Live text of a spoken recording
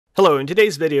Hello, in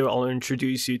today's video I'll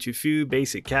introduce you to a few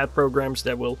basic CAD programs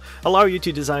that will allow you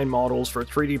to design models for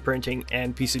 3D printing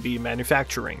and PCB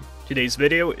manufacturing. Today's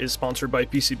video is sponsored by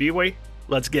PCBWay.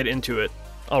 Let's get into it.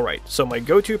 Alright, so my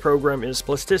go-to program is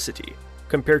Plasticity.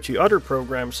 Compared to other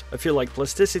programs, I feel like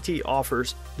Plasticity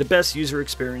offers the best user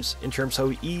experience in terms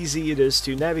of how easy it is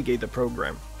to navigate the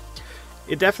program.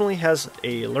 It definitely has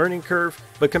a learning curve,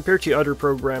 but compared to other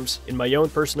programs, in my own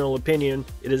personal opinion,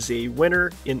 it is a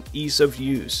winner in ease of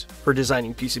use. For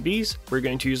designing PCBs, we're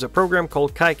going to use a program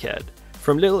called KiCad.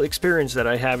 From little experience that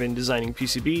I have in designing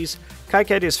PCBs,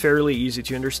 KiCad is fairly easy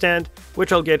to understand,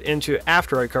 which I'll get into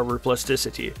after I cover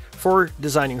Plasticity for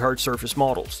designing hard surface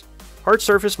models. Hard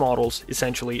surface models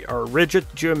essentially are rigid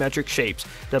geometric shapes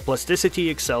that Plasticity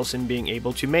excels in being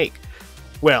able to make.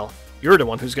 Well, you're the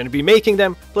one who's going to be making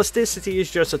them. Plasticity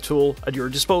is just a tool at your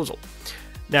disposal.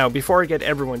 Now, before I get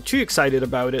everyone too excited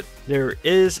about it, there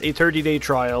is a 30-day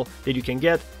trial that you can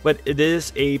get, but it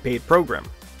is a paid program.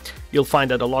 You'll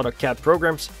find that a lot of CAD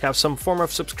programs have some form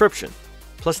of subscription.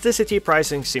 Plasticity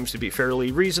pricing seems to be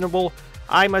fairly reasonable.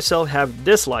 I myself have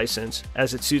this license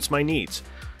as it suits my needs.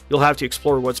 You'll have to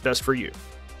explore what's best for you.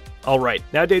 Alright,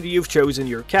 now that you've chosen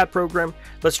your CAD program,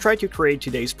 let's try to create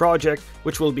today's project,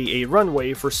 which will be a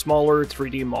runway for smaller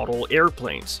 3D model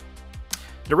airplanes.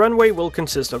 The runway will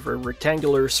consist of a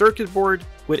rectangular circuit board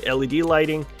with LED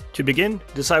lighting. To begin,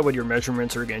 decide what your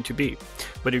measurements are going to be,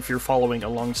 but if you're following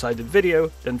alongside the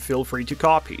video, then feel free to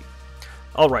copy.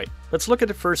 Alright, let's look at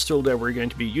the first tool that we're going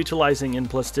to be utilizing in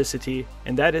Plasticity,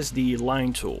 and that is the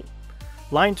line tool.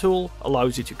 Line tool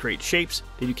allows you to create shapes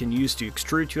that you can use to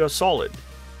extrude to a solid.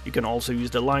 You can also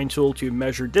use the line tool to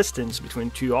measure distance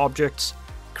between two objects,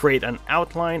 create an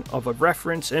outline of a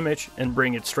reference image and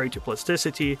bring it straight to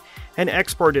Plasticity, and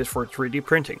export it for 3D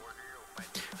printing.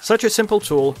 Such a simple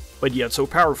tool, but yet so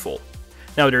powerful.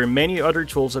 Now there are many other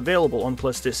tools available on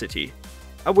Plasticity.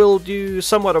 I will do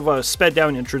somewhat of a sped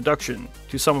down introduction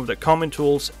to some of the common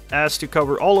tools, as to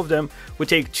cover all of them would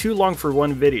take too long for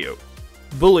one video.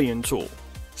 Boolean tool.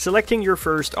 Selecting your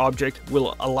first object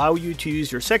will allow you to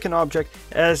use your second object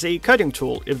as a cutting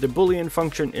tool if the Boolean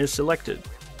function is selected.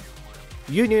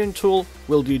 Union tool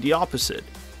will do the opposite.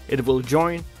 It will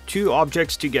join two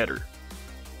objects together.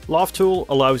 Loft tool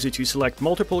allows you to select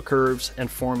multiple curves and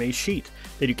form a sheet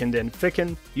that you can then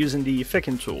thicken using the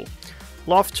thicken tool.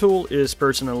 Loft tool is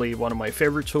personally one of my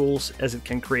favorite tools as it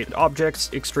can create objects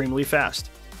extremely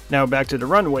fast. Now back to the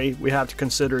runway, we have to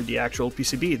consider the actual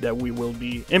PCB that we will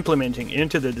be implementing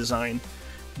into the design.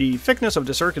 The thickness of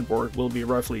the circuit board will be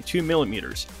roughly 2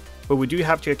 mm, but we do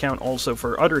have to account also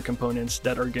for other components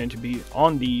that are going to be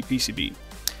on the PCB.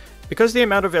 Because the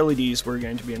amount of LEDs we're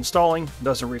going to be installing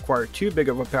doesn't require too big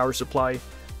of a power supply,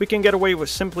 we can get away with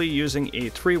simply using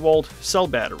a 3-volt cell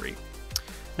battery.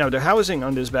 Now the housing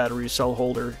on this battery cell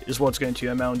holder is what's going to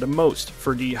amount the most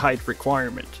for the height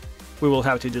requirement. We will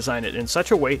have to design it in such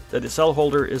a way that the cell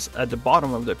holder is at the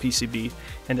bottom of the PCB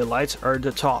and the lights are at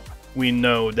the top. We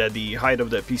know that the height of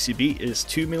the PCB is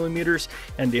 2 mm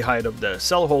and the height of the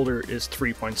cell holder is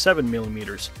 3.7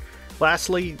 mm.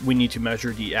 Lastly, we need to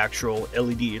measure the actual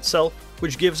LED itself,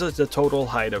 which gives us the total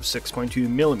height of 6.2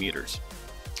 mm.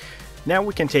 Now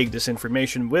we can take this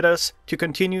information with us to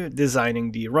continue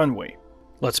designing the runway.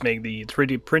 Let's make the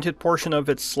 3D printed portion of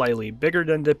it slightly bigger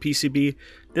than the PCB.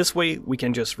 This way we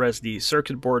can just rest the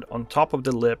circuit board on top of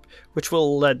the lip, which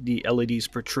will let the LEDs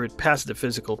protrude past the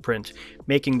physical print,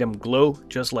 making them glow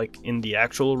just like in the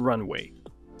actual runway.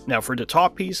 Now for the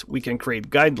top piece, we can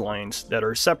create guidelines that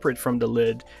are separate from the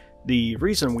lid. The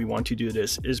reason we want to do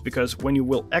this is because when you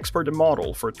will export a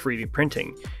model for 3D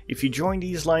printing, if you join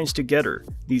these lines together,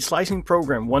 the slicing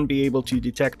program won't be able to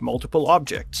detect multiple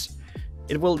objects.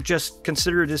 It will just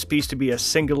consider this piece to be a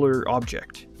singular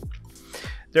object.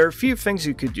 There are a few things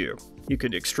you could do. You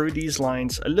could extrude these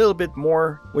lines a little bit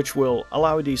more, which will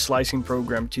allow the slicing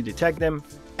program to detect them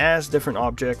as different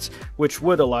objects, which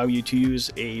would allow you to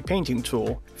use a painting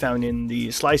tool found in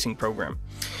the slicing program,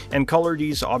 and color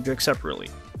these objects separately.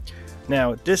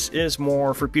 Now, this is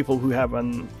more for people who have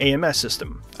an AMS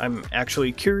system. I'm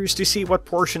actually curious to see what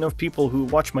portion of people who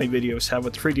watch my videos have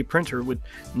a 3D printer with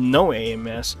no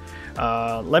AMS.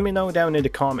 Let me know down in the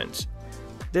comments.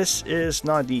 This is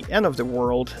not the end of the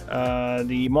world.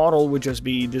 The model would just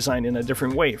be designed in a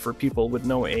different way for people with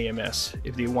no AMS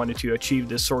if they wanted to achieve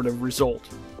this sort of result.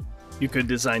 You could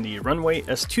design the runway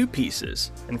as two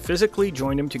pieces and physically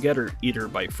join them together either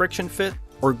by friction fit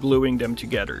or gluing them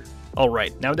together.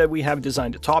 Alright, now that we have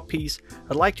designed the top piece,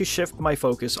 I'd like to shift my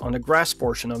focus on the grass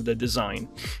portion of the design,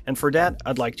 and for that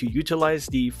I'd like to utilize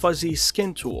the fuzzy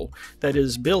skin tool that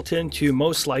is built into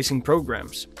most slicing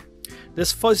programs.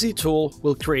 This fuzzy tool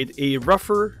will create a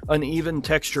rougher, uneven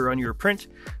texture on your print,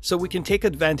 so we can take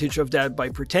advantage of that by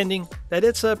pretending that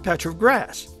it's a patch of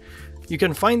grass. You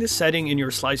can find this setting in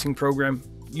your slicing program,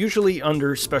 usually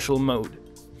under Special Mode.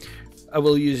 I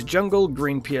will use Jungle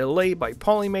Green PLA by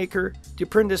Polymaker to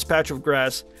print this patch of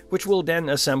grass, which will then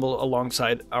assemble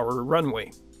alongside our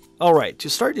runway. Alright, to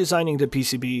start designing the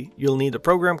PCB, you'll need a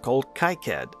program called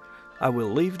KiCad. I will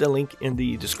leave the link in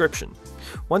the description.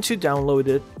 Once you download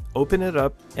it, open it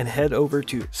up and head over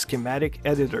to Schematic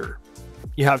Editor.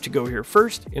 You have to go here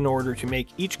first in order to make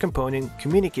each component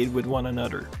communicate with one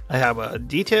another. I have a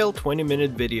detailed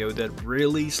 20-minute video that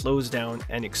really slows down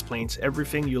and explains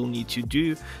everything you'll need to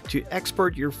do to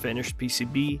export your finished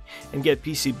PCB and get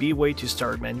PCBWay to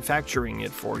start manufacturing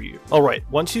it for you. Alright,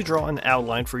 once you draw an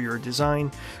outline for your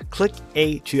design, click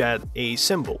A to add a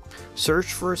symbol.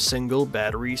 Search for a single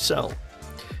battery cell.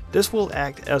 This will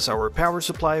act as our power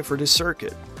supply for the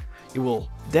circuit. You will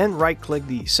then right-click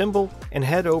the symbol and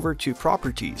head over to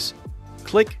Properties.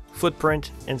 Click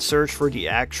Footprint and search for the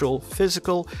actual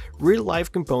physical,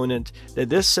 real-life component that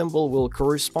this symbol will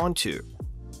correspond to.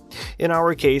 In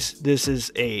our case, this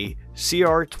is a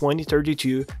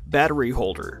CR2032 battery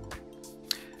holder.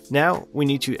 Now we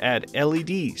need to add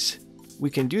LEDs. We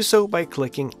can do so by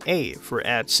clicking A for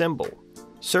Add Symbol.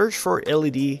 Search for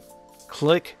LED,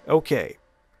 click OK.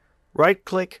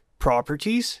 Right-click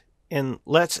Properties, and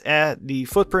let's add the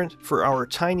footprint for our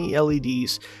tiny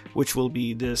LEDs, which will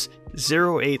be this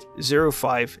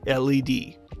 0805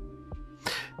 LED.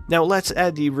 Now let's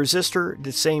add the resistor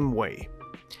the same way.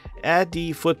 Add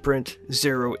the footprint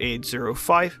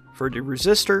 0805 for the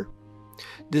resistor.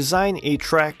 Design a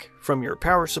track from your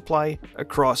power supply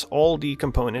across all the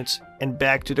components and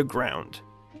back to the ground.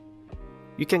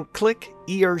 You can click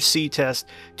ERC test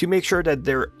to make sure that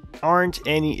there aren't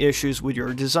any issues with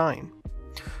your design.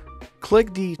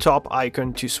 Click the top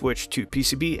icon to switch to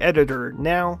PCB Editor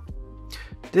now.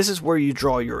 This is where you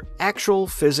draw your actual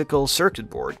physical circuit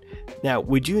board. Now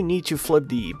we do need to flip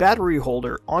the battery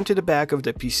holder onto the back of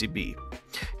the PCB.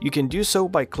 You can do so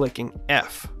by clicking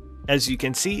F. As you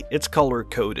can see, it's color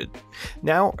coded.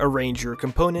 Now arrange your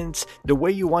components the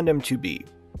way you want them to be.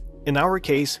 In our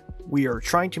case, we are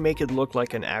trying to make it look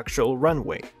like an actual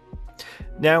runway.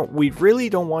 Now we really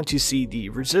don't want to see the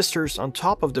resistors on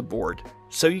top of the board,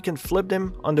 so you can flip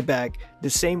them on the back the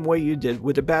same way you did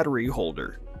with the battery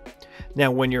holder. Now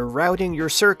when you're routing your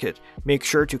circuit, make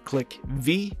sure to click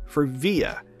V for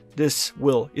via. This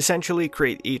will essentially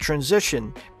create a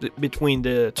transition between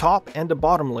the top and the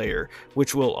bottom layer,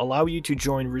 which will allow you to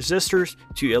join resistors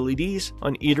to LEDs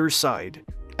on either side.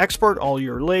 Export all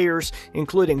your layers,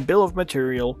 including bill of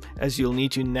material, as you'll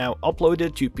need to now upload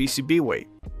it to PCBWay.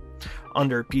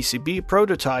 Under PCB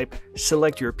Prototype,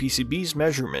 select your PCB's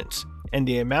measurements and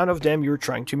the amount of them you're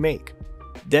trying to make.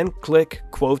 Then click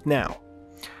Quote Now.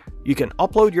 You can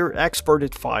upload your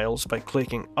exported files by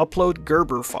clicking Upload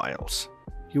Gerber Files.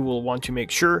 You will want to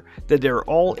make sure that they're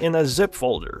all in a zip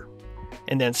folder,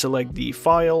 and then select the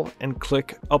file and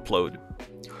click Upload.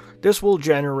 This will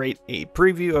generate a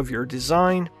preview of your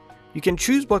design. You can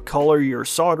choose what color your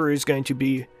solder is going to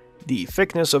be, the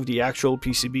thickness of the actual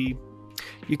PCB.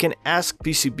 You can ask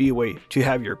PCBWay to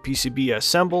have your PCB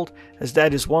assembled, as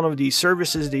that is one of the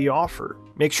services they offer.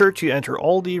 Make sure to enter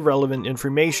all the relevant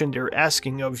information they're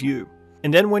asking of you.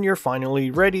 And then when you're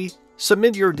finally ready,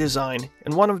 submit your design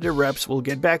and one of the reps will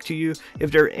get back to you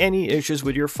if there are any issues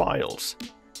with your files.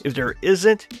 If there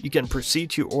isn't, you can proceed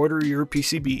to order your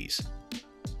PCBs.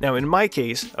 Now in my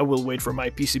case, I will wait for my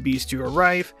PCBs to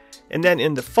arrive, and then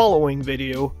in the following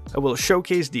video, I will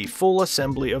showcase the full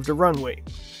assembly of the runway.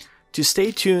 To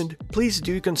stay tuned, please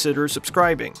do consider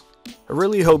subscribing. I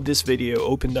really hope this video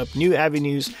opened up new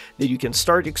avenues that you can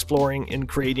start exploring in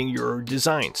creating your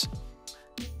designs.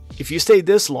 If you stayed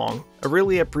this long, I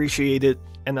really appreciate it,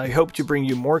 and I hope to bring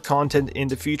you more content in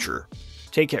the future.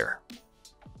 Take care.